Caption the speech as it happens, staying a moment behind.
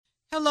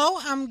Hello,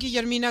 I'm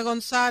Guillermina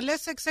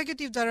Gonzalez,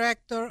 Executive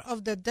Director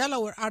of the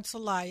Delaware Arts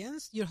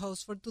Alliance, your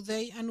host for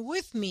today. And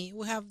with me,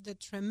 we have the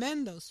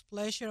tremendous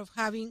pleasure of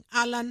having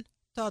Alan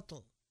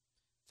Tuttle.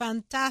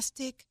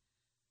 Fantastic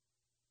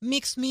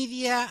mixed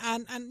media,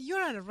 and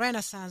you're a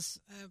Renaissance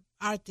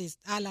artist,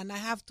 Alan. I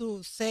have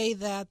to say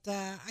that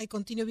I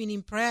continue being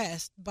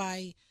impressed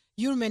by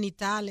your many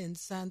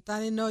talents, and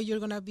I know you're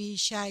going to be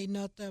shy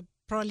not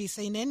probably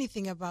saying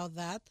anything about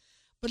that.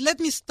 But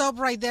let me stop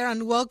right there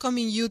and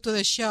welcoming you to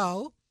the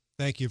show.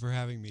 Thank you for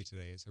having me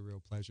today. It's a real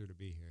pleasure to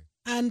be here.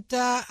 And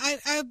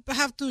I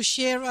have to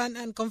share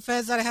and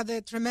confess that I had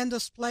the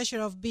tremendous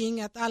pleasure of being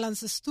at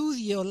Alan's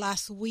studio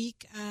last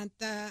week, and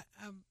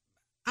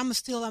I'm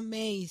still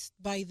amazed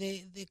by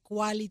the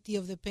quality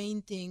of the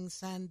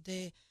paintings and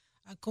the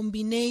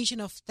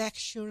combination of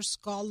textures,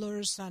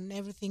 colors, and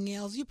everything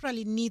else. You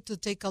probably need to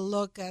take a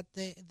look at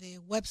the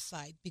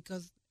website,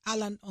 because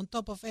Alan, on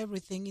top of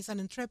everything, is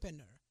an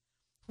entrepreneur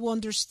who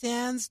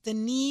understands the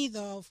need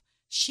of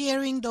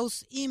sharing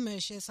those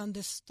images and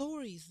the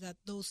stories that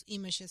those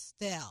images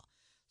tell.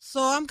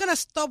 So I'm going to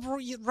stop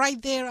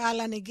right there,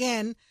 Alan,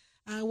 again,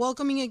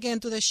 welcoming again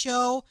to the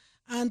show,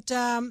 and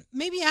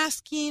maybe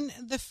asking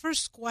the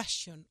first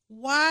question: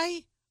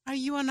 why are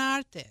you an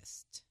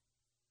artist?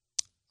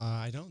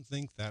 I don't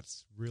think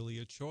that's really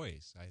a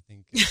choice. I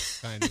think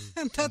it's kind of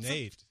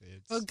innate.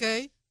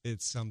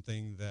 It's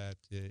something that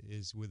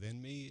is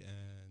within me,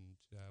 and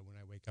when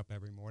I wake up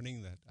every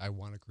morning, that I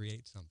want to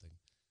create something.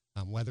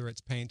 Whether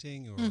it's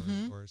painting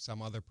or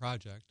some other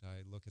project,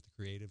 I look at the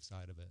creative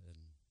side of it, and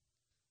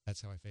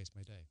that's how I face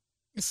my day.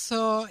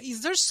 So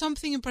is there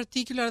something in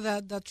particular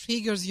that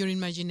triggers your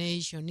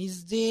imagination?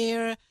 Is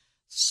there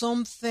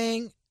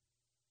something,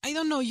 I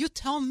don't know, you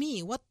tell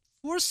me, what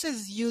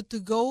forces you to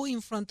go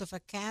in front of a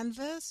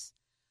canvas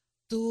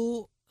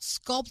to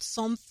sculpt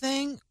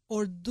something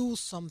or do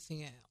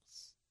something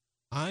else?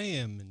 I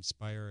am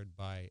inspired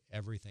by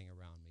everything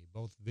around me,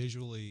 both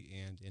visually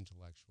and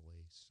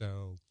intellectually.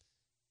 So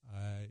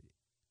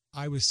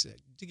I was,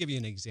 to give you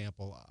an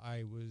example,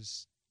 I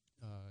was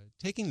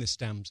taking the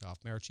stems off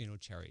maraschino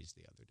cherries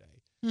the other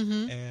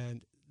day,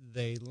 and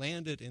they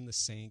landed in the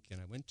sink,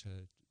 and I went to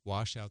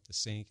wash out the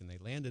sink, and they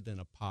landed in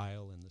a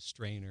pile in the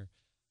strainer,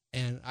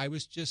 and I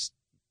was just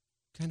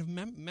kind of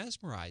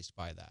mesmerized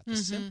by that. The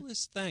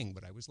simplest thing,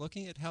 but I was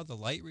looking at how the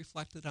light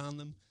reflected on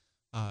them.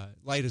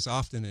 Light is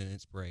often an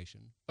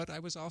inspiration, but I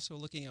was also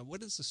looking at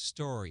what is the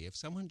story. If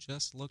someone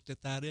just looked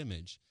at that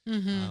image,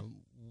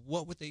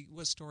 what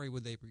story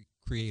would they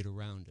create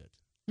around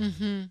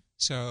it?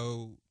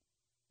 So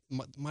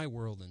my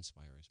world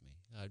inspires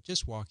me.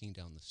 Just walking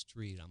down the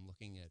street, I'm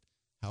looking at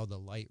how the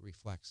light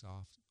reflects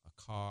off a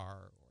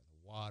car or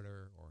the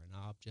water or an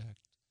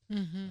object.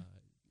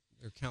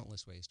 There are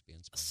countless ways to be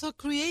inspired. So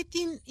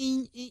creating,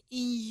 in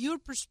your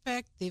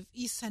perspective,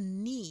 is a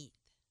need,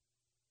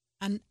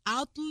 an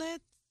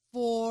outlet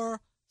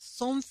for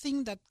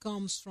something that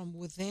comes from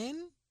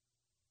within?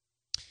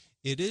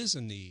 It is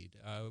a need.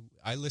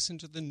 I listen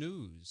to the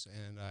news,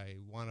 and I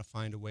want to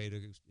find a way to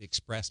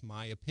express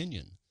my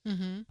opinion.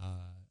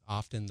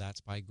 Often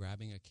that's by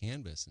grabbing a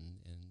canvas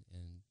and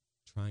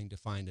trying to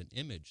find an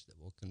image that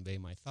will convey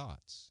my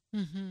thoughts.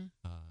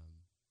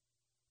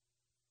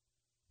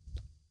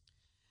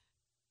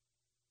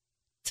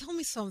 Tell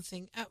me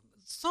something.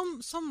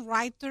 Some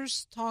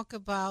writers talk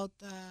about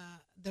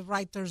the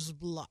writer's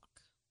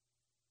block.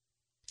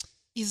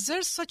 Is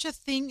there such a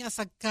thing as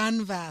a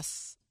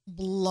canvas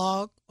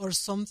block or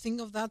something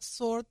of that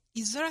sort?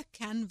 Is there a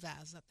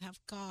canvas that have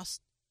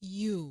caused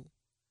you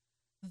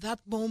that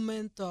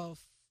moment of...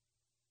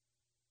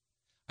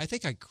 I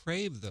think I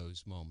crave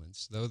those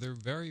moments, though they're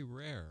very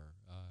rare.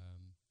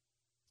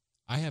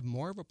 I have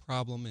more of a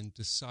problem in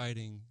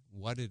deciding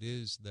what it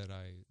is that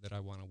I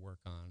want to work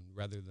on,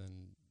 rather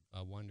than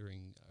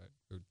wondering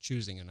or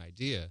choosing an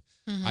idea.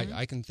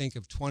 I can think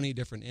of 20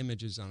 different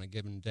images on a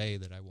given day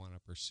that I want to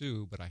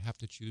pursue, but I have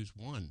to choose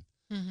one.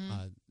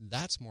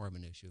 That's more of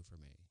an issue for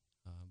me,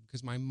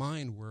 because my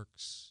mind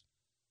works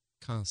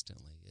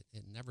constantly.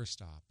 It never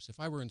stops. If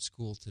I were in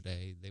school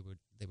today,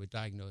 they would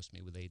diagnose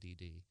me with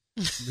ADD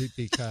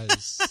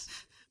because...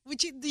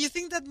 Do you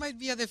think that might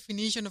be a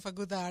definition of a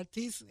good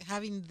artist,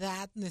 having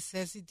that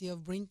necessity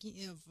of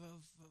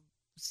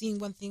seeing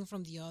one thing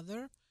from the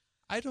other?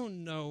 I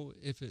don't know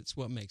if it's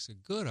what makes a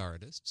good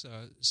artist.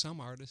 Some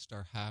artists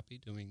are happy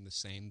doing the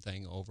same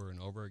thing over and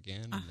over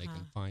again, and they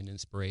can find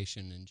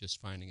inspiration in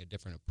just finding a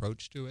different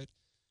approach to it.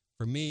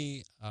 For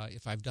me,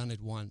 if I've done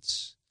it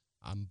once,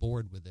 I'm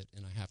bored with it,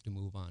 and I have to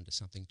move on to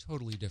something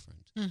totally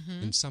different.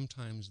 And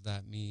sometimes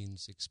that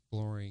means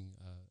exploring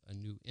a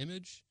new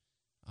image,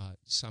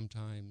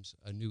 sometimes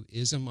a new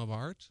ism of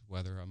art,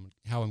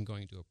 how I'm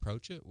going to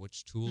approach it,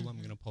 which tool I'm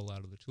going to pull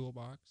out of the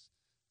toolbox.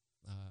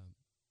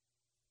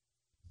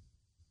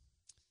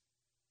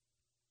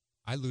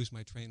 I lose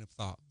my train of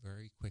thought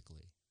very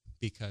quickly,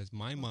 because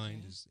my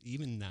mind is,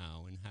 even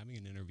now, in having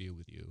an interview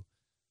with you,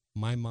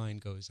 my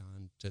mind goes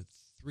on to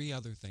 3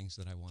 other things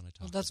that I want to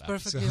talk about. That's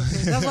perfectly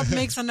okay. That's what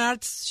makes an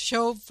arts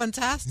show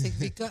fantastic.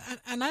 Because,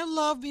 and I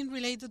love being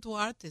related to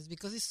artists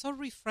because it's so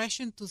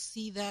refreshing to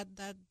see that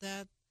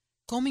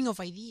coming of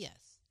ideas.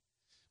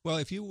 Well,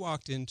 if you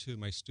walked into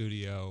my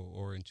studio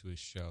or into a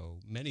show,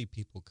 many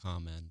people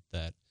comment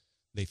that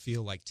they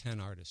feel like 10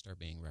 artists are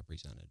being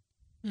represented.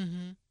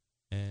 Mm-hmm.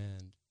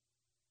 And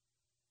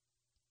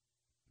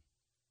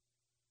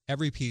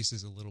every piece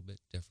is a little bit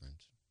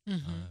different.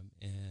 Mm-hmm.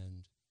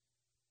 And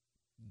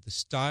the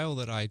style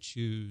that I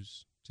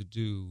choose to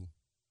do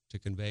to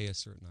convey a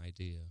certain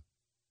idea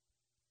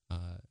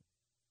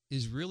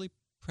is really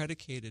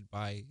predicated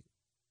by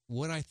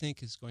what I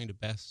think is going to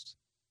best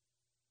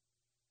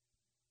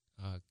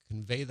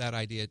convey that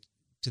idea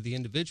to the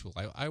individual.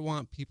 I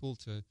want people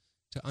to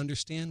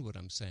understand what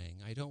I'm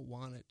saying. I don't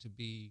want it to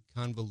be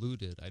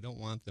convoluted. I don't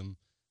want them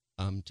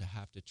to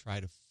have to try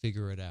to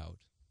figure it out.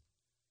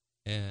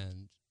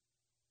 And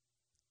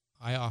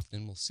I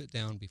often will sit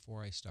down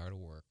before I start a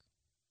work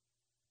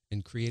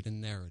and create a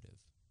narrative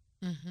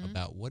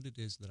about what it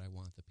is that I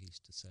want the piece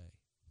to say.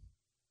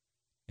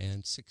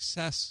 And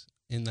success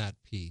in that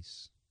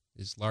piece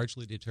is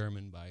largely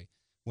determined by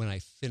when I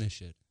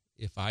finish it,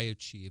 if I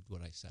achieved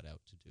what I set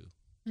out to do.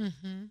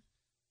 Mm-hmm.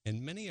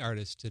 And many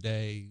artists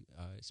today,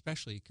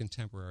 especially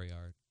contemporary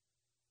art,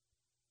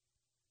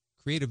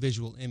 create a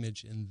visual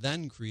image and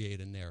then create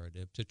a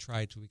narrative to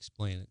try to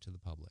explain it to the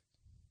public.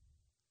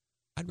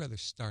 I'd rather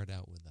start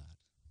out with that.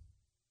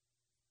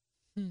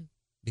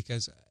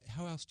 Because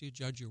how else do you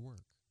judge your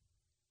work?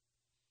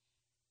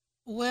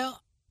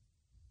 Well,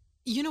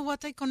 you know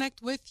what? I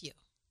connect with you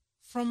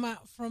from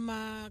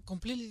a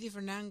completely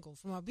different angle,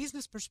 from a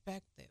business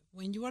perspective.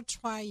 When you are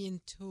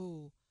trying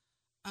to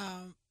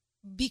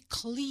be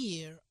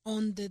clear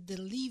on the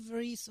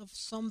deliveries of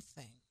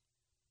something,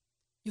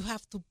 you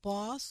have to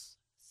pause,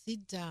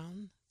 sit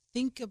down,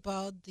 think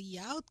about the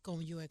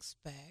outcome you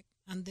expect,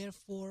 and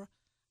therefore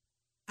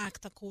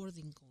act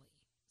accordingly.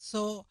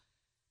 So,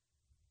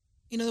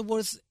 in other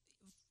words,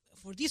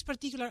 for this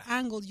particular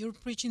angle, you're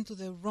preaching to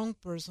the wrong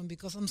person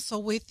because I'm so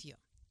with you.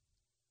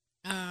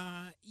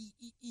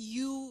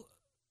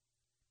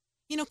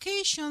 In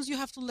occasions, you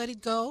have to let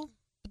it go.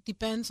 It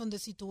depends on the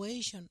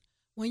situation.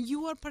 When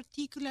you are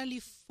particularly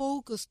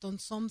focused on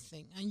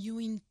something and you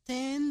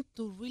intend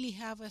to really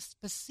have a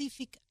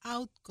specific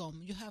outcome,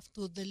 you have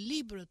to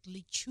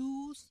deliberately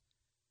choose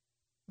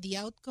the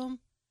outcome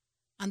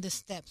and the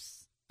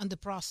steps and the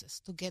process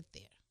to get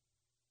there.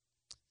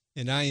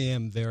 And I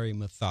am very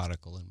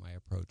methodical in my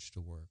approach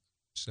to work.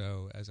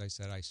 So, as I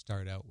said, I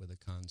start out with a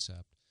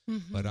concept,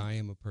 but I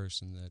am a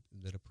person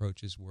that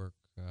approaches work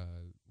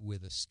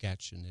with a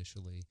sketch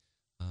initially,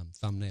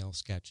 thumbnail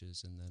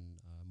sketches, and then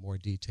more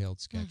detailed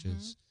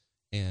sketches.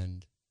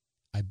 And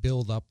I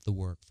build up the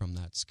work from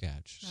that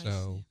sketch.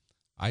 So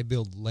I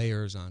build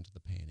layers onto the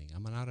painting.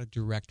 I'm not a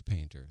direct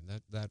painter.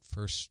 That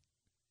first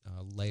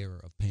layer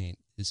of paint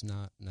is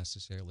not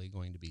necessarily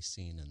going to be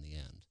seen in the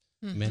end.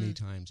 Many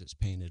times it's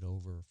painted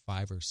over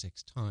 5 or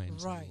 6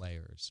 times in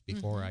layers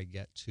before I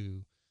get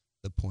to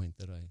the point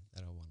that I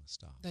want to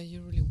stop. That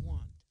you really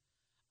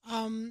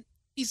want.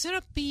 Is there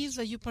a piece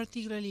that you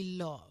particularly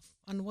love,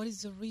 and what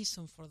is the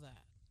reason for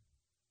that?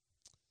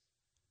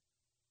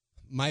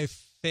 My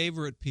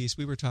favorite piece,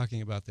 we were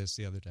talking about this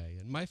the other day,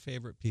 and my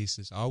favorite piece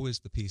is always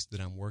the piece that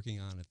I'm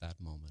working on at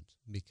that moment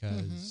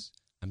because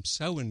I'm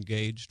so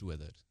engaged with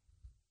it.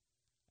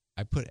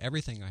 I put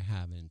everything I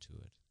have into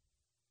it.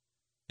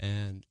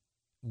 And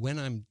when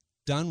I'm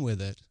done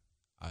with it,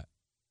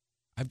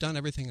 I've done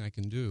everything I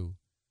can do.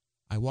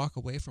 I walk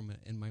away from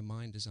it, and my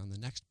mind is on the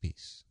next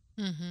piece.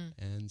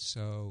 And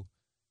so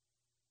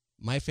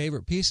my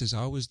favorite piece is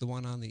always the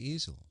one on the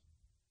easel.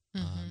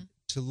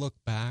 To look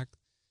back,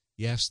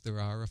 yes, there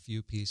are a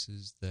few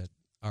pieces that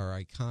are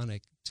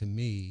iconic to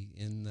me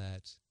in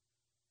that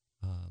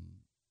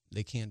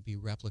they can't be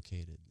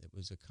replicated. It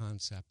was a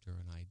concept or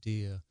an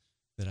idea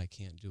that I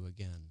can't do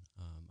again.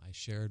 I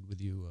shared with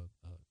you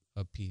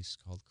a piece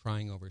called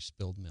Crying Over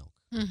Spilled Milk.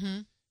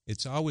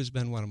 It's always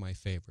been one of my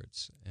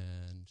favorites,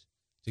 and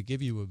to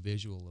give you a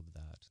visual of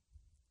that,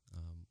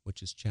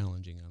 which is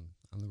challenging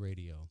on the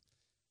radio,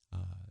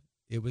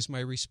 it was my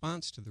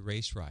response to the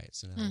race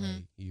riots in LA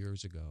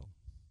years ago.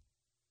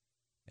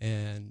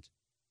 And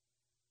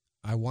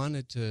I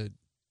wanted to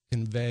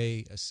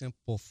convey a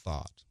simple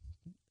thought,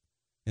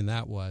 and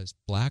that was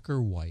black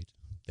or white,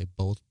 they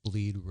both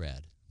bleed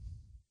red.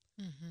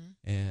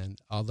 And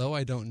although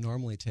I don't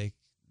normally take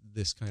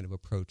this kind of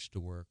approach to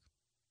work,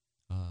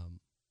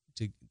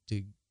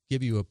 to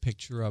give you a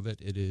picture of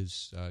it, it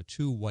is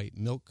 2 white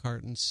milk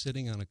cartons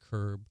sitting on a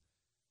curb,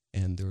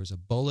 and there is a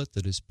bullet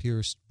that has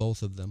pierced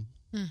both of them.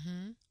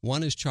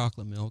 One is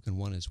chocolate milk and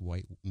one is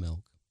white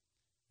milk.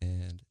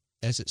 And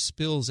as it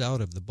spills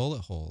out of the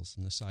bullet holes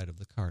in the side of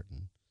the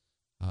carton,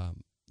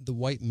 the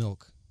white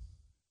milk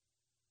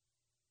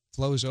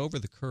flows over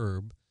the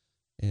curb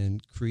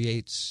and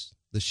creates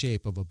the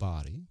shape of a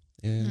body.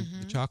 And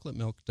the chocolate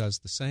milk does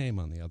the same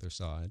on the other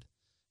side.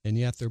 And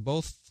yet they're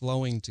both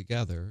flowing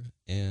together.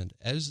 And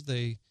as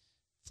they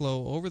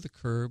flow over the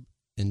curb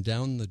and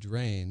down the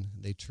drain,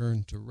 they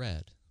turn to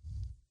red.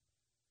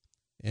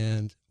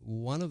 And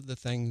one of the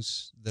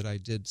things that I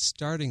did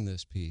starting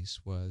this piece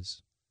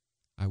was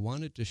I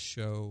wanted to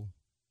show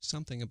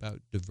something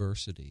about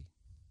diversity.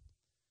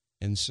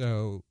 And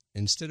so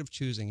instead of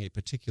choosing a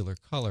particular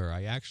color,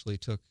 I actually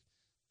took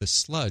the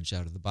sludge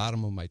out of the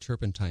bottom of my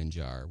turpentine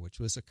jar, which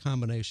was a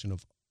combination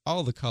of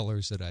all the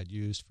colors that I'd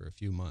used for a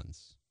few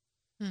months.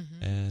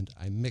 Mm-hmm. And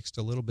I mixed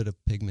a little bit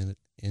of pigment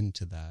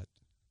into that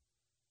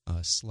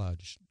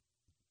sludge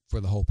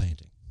for the whole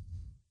painting.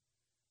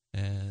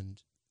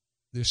 And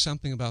there's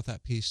something about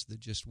that piece that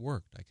just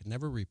worked. I could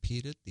never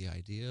repeat it. The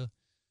idea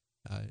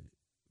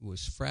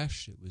was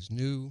fresh. It was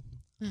new.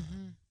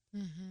 Mm-hmm.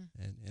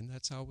 And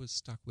that's how it was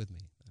stuck with me,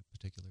 that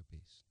particular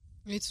piece.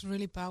 It's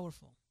really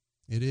powerful.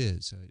 It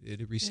is.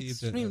 It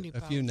received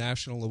a few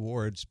national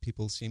awards.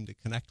 People seemed to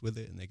connect with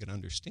it and they could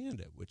understand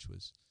it, which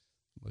was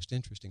the most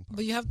interesting part.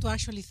 But you have to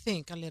actually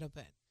think a little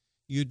bit.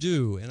 You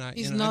do.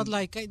 It's not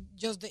like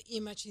just the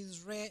image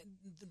is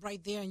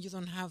right there and you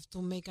don't have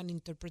to make an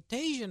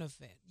interpretation of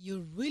it.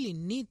 You really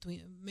need to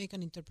make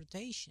an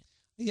interpretation.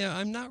 Yeah,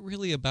 I'm not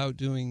really about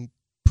doing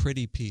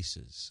pretty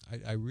pieces.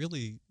 I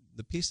really,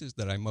 the pieces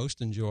that I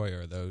most enjoy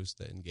are those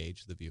that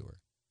engage the viewer,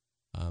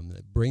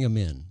 that bring them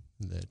in,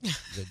 that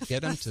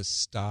get them to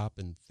stop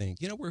and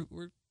think. You know,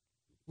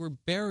 we're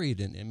buried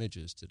in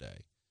images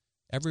today.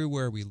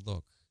 Everywhere we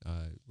look,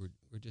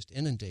 we're just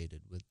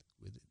inundated with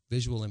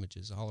visual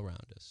images all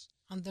around us.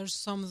 And there's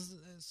some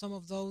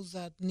of those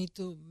that need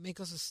to make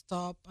us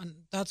stop, and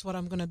that's what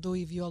I'm going to do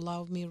if you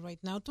allow me right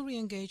now to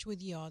re-engage with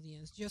the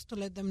audience, just to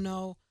let them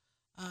know,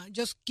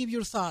 just give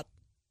your thought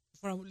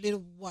for a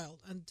little while,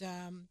 and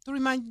to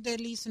remind the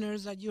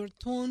listeners that you're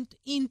tuned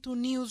into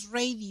News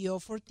Radio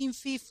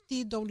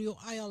 1450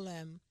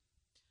 WILM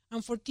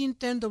and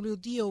 1410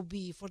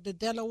 WDOV for the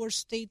Delaware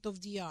State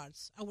of the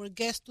Arts. Our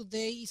guest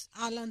today is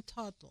Alan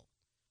Tuttle,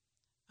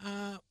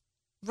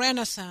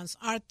 Renaissance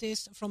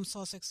artist from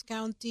Sussex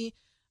County,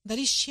 that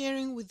is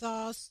sharing with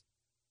us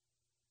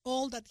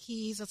all that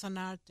he is as an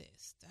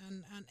artist.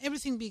 And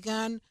everything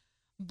began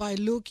by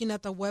looking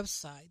at a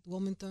website,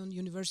 Wilmington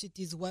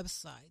University's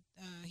website.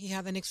 He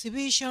had an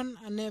exhibition,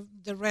 and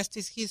the rest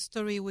is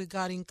history. We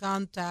got in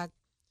contact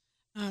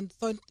and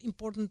thought it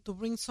important to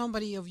bring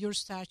somebody of your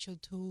stature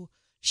to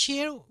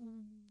share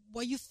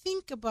what you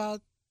think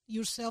about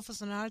yourself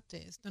as an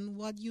artist and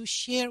what you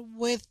share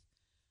with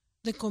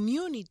the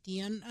community.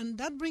 And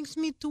that brings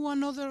me to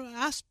another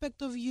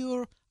aspect of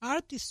your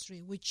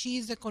artistry, which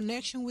is the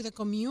connection with the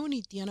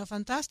community, and a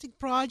fantastic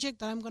project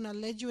that I'm going to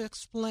let you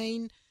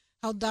explain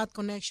how that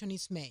connection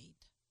is made.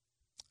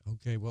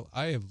 Okay, well,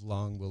 I have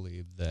long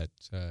believed that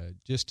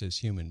just as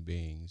human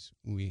beings,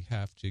 we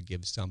have to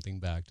give something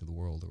back to the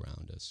world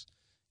around us.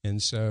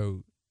 And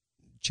so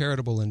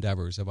charitable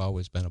endeavors have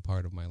always been a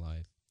part of my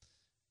life.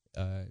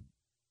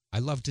 I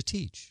love to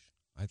teach.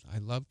 I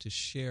love to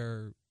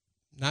share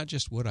not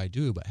just what I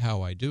do, but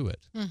how I do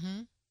it.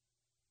 Mm-hmm.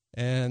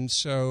 And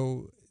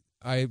so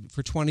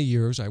for 20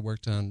 years, I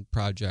worked on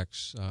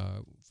projects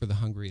for the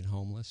hungry and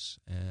homeless,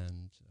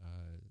 and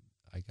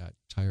I got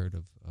tired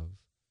of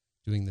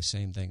doing the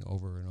same thing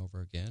over and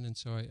over again. And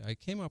so I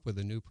came up with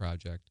a new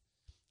project,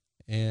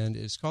 and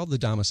it's called the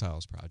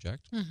Domiciles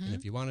Project. Mm-hmm. And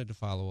if you wanted to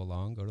follow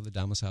along, go to the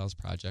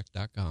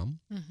domicilesproject.com.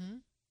 Mm-hmm.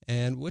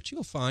 And what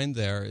you'll find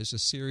there is a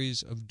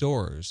series of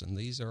doors, and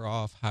these are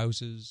off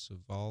houses of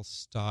all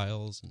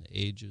styles and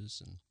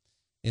ages.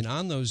 And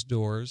on those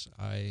doors,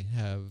 I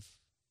have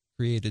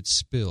created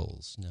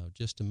spills. Now,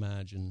 just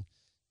imagine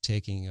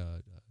taking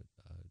a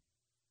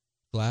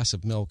glass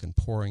of milk and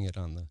pouring it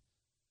on the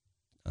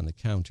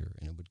counter,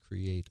 and it would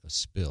create a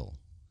spill,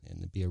 and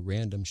it'd be a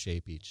random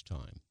shape each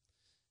time.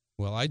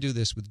 Well, I do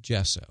this with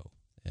gesso,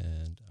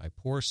 and I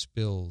pour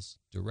spills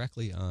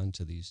directly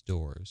onto these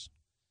doors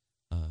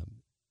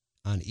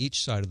on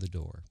each side of the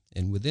door.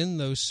 And within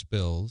those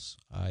spills,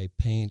 I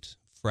paint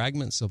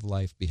fragments of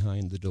life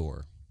behind the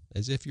door,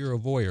 as if you're a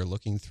voyeur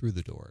looking through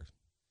the door.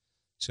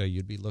 So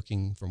you'd be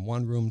looking from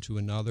one room to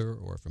another,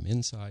 or from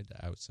inside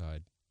to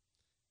outside.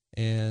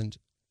 And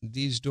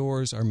these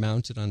doors are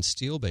mounted on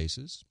steel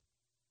bases,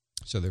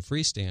 so they're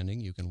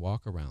freestanding. You can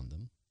walk around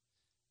them.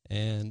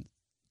 And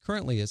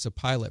currently it's a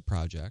pilot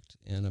project,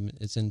 and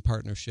it's in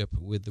partnership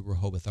with the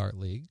Rehoboth Art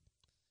League,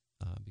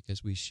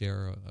 because we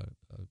share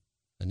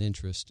an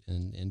interest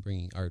in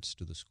bringing arts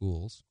to the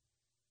schools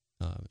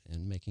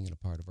and making it a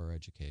part of our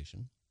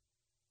education.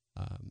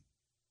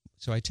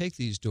 So I take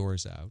these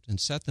doors out and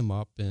set them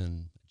up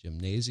in a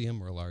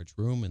gymnasium or a large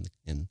room,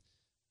 and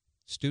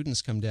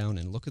students come down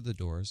and look at the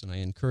doors, and I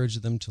encourage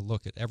them to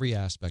look at every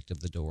aspect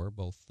of the door,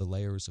 both the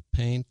layers of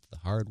paint, the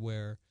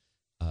hardware,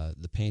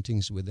 the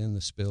paintings within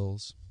the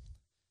spills.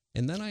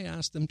 And then I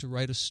ask them to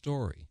write a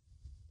story.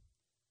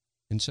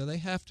 And so they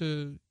have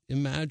to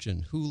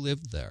imagine who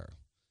lived there,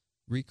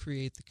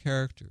 recreate the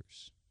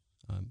characters.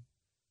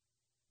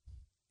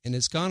 And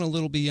it's gone a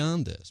little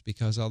beyond this,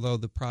 because although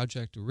the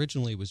project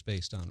originally was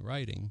based on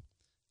writing,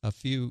 a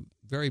few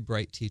very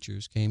bright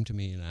teachers came to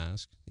me and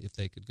asked if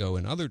they could go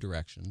in other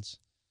directions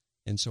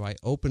And so I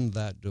opened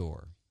that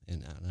door,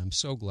 and I'm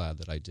so glad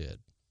that I did,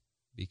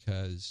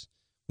 because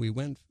we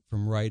went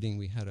from writing.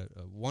 We had a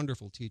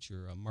wonderful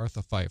teacher,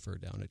 Martha Pfeiffer,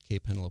 down at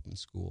Cape Henlopen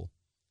School,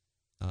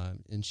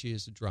 and she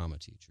is a drama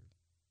teacher.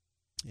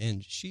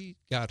 And she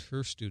got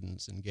her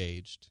students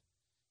engaged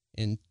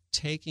in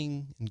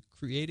taking and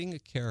creating a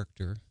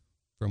character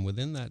from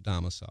within that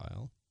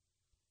domicile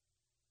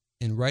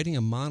and writing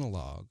a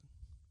monologue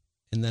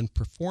and then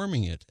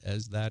performing it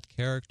as that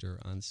character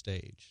on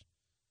stage.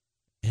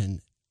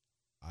 And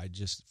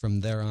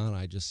from there on,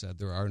 I just said,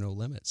 there are no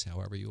limits.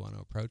 However you want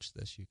to approach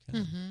this, you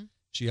can. Mm-hmm.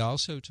 She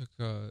also took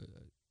her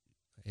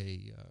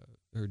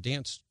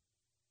dance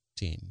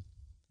team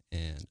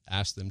and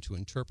asked them to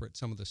interpret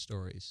some of the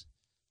stories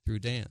through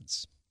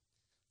dance.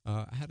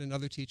 I had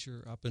another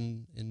teacher up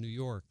in New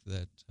York,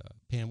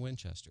 Pam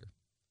Winchester.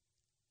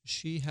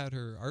 She had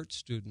her art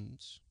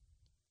students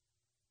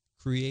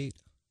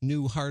create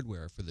new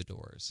hardware for the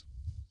doors.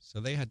 So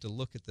they had to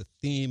look at the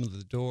theme of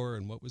the door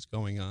and what was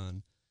going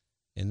on,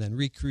 and then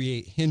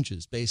recreate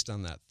hinges based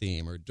on that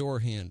theme, or door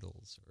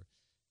handles.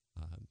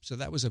 So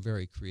that was a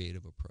very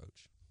creative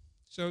approach.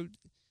 So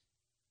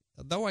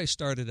though I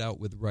started out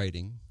with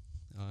writing,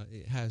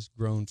 it has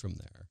grown from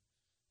there.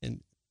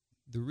 And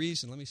the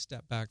reason, let me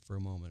step back for a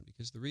moment,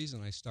 because the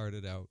reason I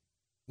started out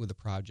with a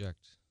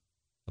project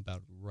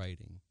about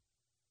writing,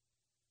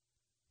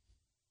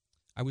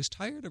 I was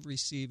tired of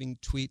receiving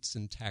tweets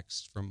and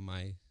texts from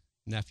my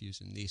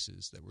nephews and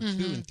nieces that were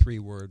 2 and 3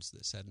 words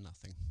that said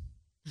nothing.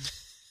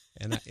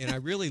 And I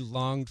really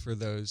longed for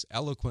those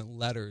eloquent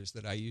letters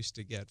that I used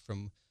to get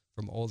from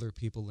older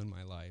people in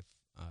my life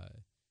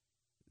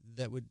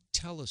that would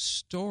tell a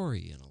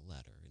story in a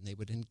letter, and they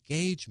would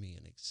engage me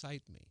and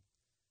excite me.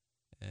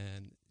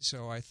 And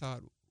so I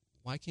thought,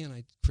 why can't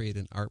I create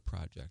an art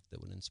project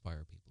that would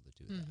inspire people to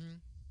do that?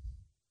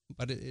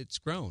 But it's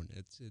grown.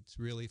 It's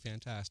really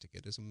fantastic.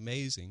 It is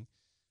amazing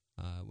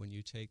when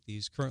you take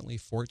these currently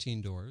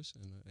 14 doors,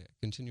 and I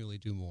continually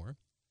do more,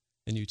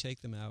 and you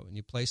take them out and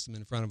you place them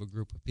in front of a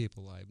group of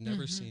people. I've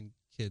never seen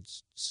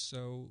kids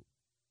so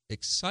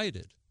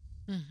excited.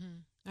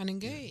 And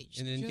engaged.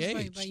 And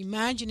engaged. Just by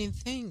imagining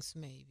things,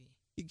 maybe.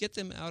 You get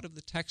them out of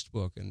the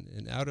textbook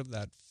and out of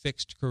that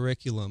fixed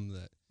curriculum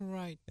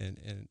right.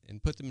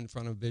 and put them in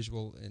front of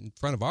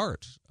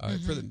art.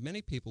 For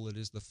many people, it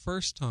is the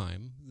first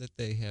time that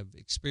they have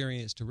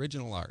experienced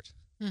original art.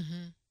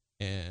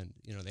 And,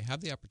 they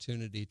have the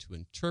opportunity to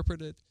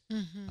interpret it,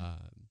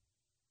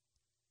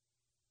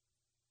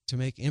 to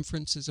make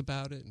inferences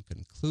about it and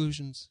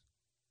conclusions,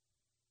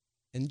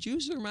 and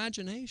use their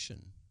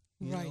imagination.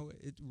 Right.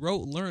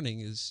 Rote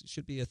learning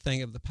should be a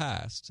thing of the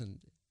past,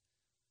 and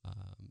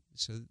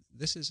so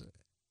this is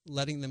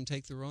letting them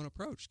take their own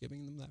approach,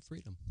 giving them that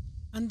freedom.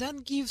 And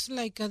that gives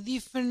like a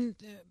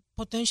different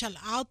potential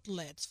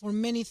outlets for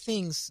many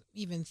things,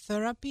 even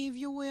therapy, if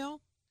you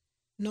will.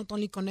 Not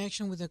only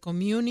connection with the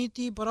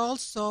community, but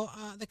also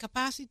the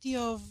capacity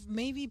of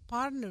maybe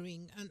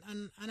partnering.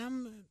 And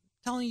I'm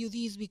telling you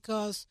this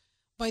because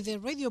by the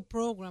radio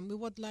program, we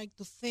would like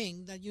to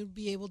think that you'll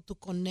be able to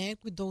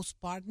connect with those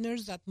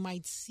partners that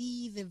might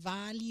see the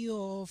value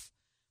of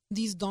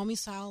this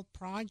domicile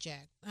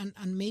project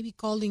and maybe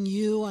calling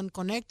you and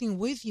connecting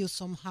with you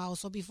somehow.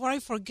 So before I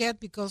forget,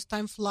 because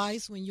time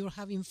flies when you're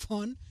having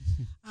fun,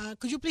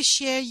 could you please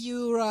share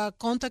your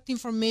contact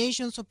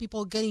information so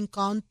people get in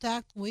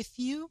contact with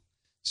you?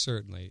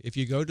 Certainly. If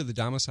you go to the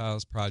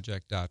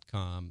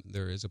domicilesproject.com,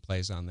 there is a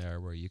place on there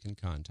where you can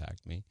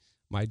contact me.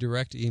 My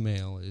direct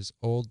email is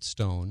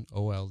oldstone,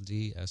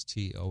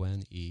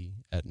 OLDSTONE,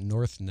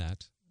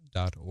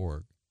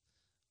 @northnet.org.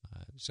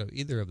 So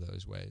either of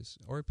those ways,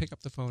 or pick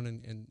up the phone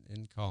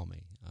and call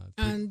me.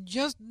 And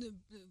just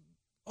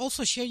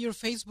also share your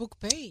Facebook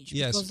page.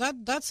 Yes. Because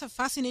that's a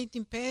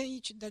fascinating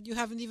page that you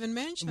haven't even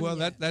mentioned Well,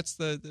 yet. that's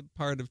the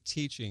part of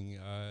teaching.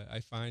 I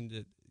find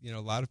that,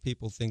 a lot of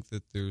people think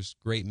that there's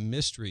great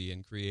mystery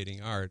in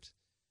creating art,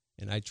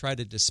 and I try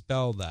to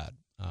dispel that.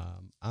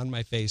 On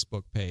my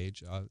Facebook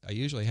page, I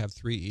usually have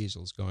 3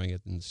 easels going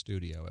in the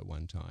studio at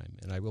one time,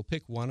 and I will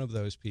pick one of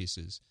those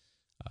pieces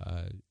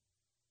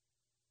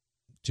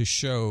to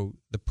show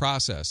the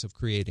process of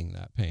creating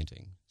that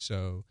painting.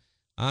 So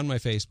on my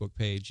Facebook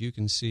page, you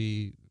can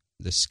see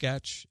the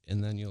sketch,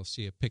 and then you'll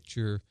see a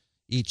picture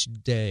each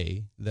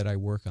day that I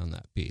work on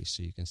that piece,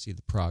 so you can see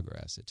the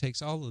progress. It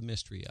takes all the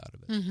mystery out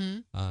of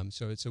it.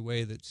 So it's a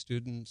way that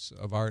students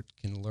of art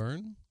can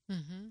learn,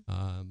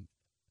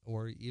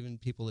 or even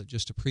people that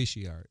just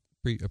appreciate art,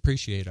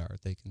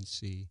 they can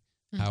see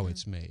how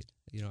it's made.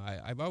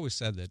 I've always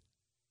said that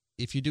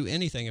if you do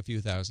anything a few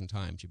thousand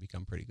times, you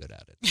become pretty good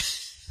at it.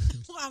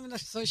 Well, I'm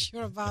not so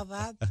sure about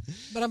that,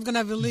 but I'm going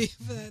to believe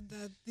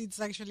that it's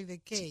actually the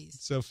case.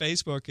 So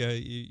Facebook,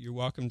 you're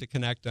welcome to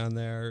connect on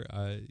there.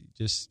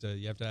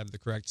 You have to have the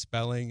correct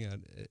spelling.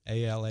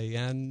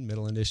 ALAN,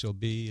 middle initial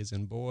B is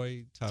in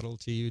boy, Tuttle,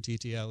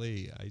 Tuttle.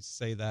 I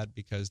say that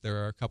because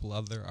there are a couple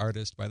other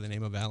artists by the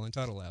name of Alan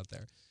Tuttle out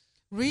there.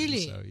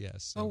 Really? So,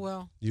 yes. So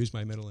well. Use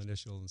my middle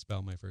initial and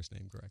spell my first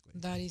name correctly.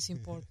 That is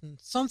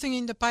important. Something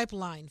in the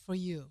pipeline for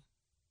you?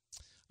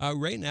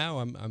 Right now,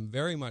 I'm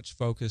very much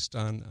focused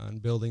on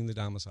building the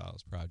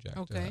Domiciles project.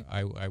 Okay.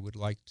 I would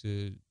like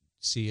to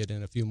see it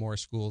in a few more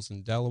schools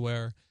in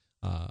Delaware.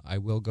 I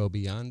will go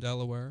beyond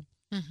Delaware,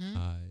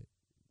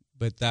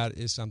 but that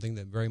is something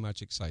that very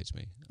much excites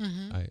me.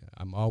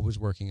 I'm always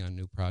working on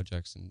new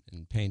projects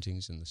and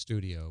paintings in the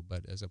studio,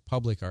 but as a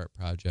public art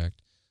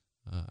project,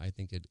 I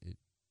think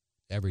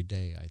every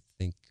day I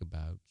think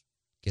about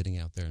getting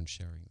out there and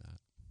sharing that.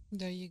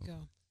 There you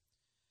go.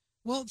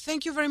 Well,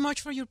 thank you very much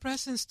for your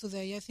presence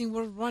today. I think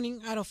we're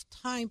running out of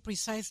time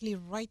precisely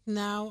right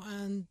now,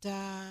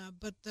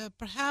 but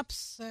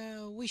perhaps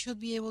we should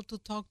be able to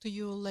talk to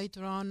you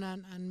later on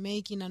and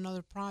making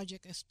another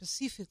project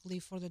specifically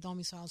for the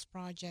Domiciles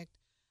project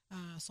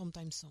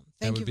sometime soon.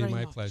 Thank you very much. That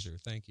would be my pleasure.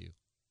 Thank you.